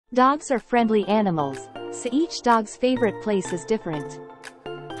Dogs are friendly animals, so each dog's favorite place is different.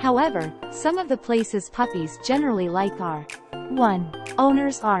 However, some of the places puppies generally like are 1.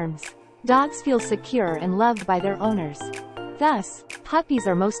 Owner's arms. Dogs feel secure and loved by their owners. Thus, puppies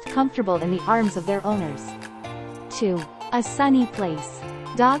are most comfortable in the arms of their owners. 2. A sunny place.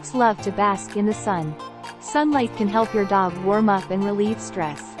 Dogs love to bask in the sun. Sunlight can help your dog warm up and relieve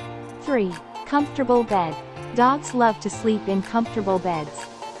stress. 3. Comfortable bed. Dogs love to sleep in comfortable beds.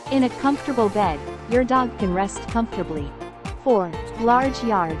 In a comfortable bed, your dog can rest comfortably. 4. Large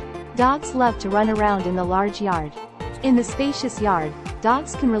yard. Dogs love to run around in the large yard. In the spacious yard,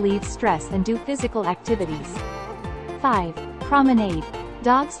 dogs can relieve stress and do physical activities. 5. Promenade.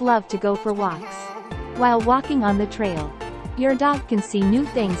 Dogs love to go for walks. While walking on the trail, your dog can see new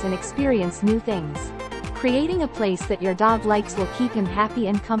things and experience new things. Creating a place that your dog likes will keep him happy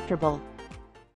and comfortable.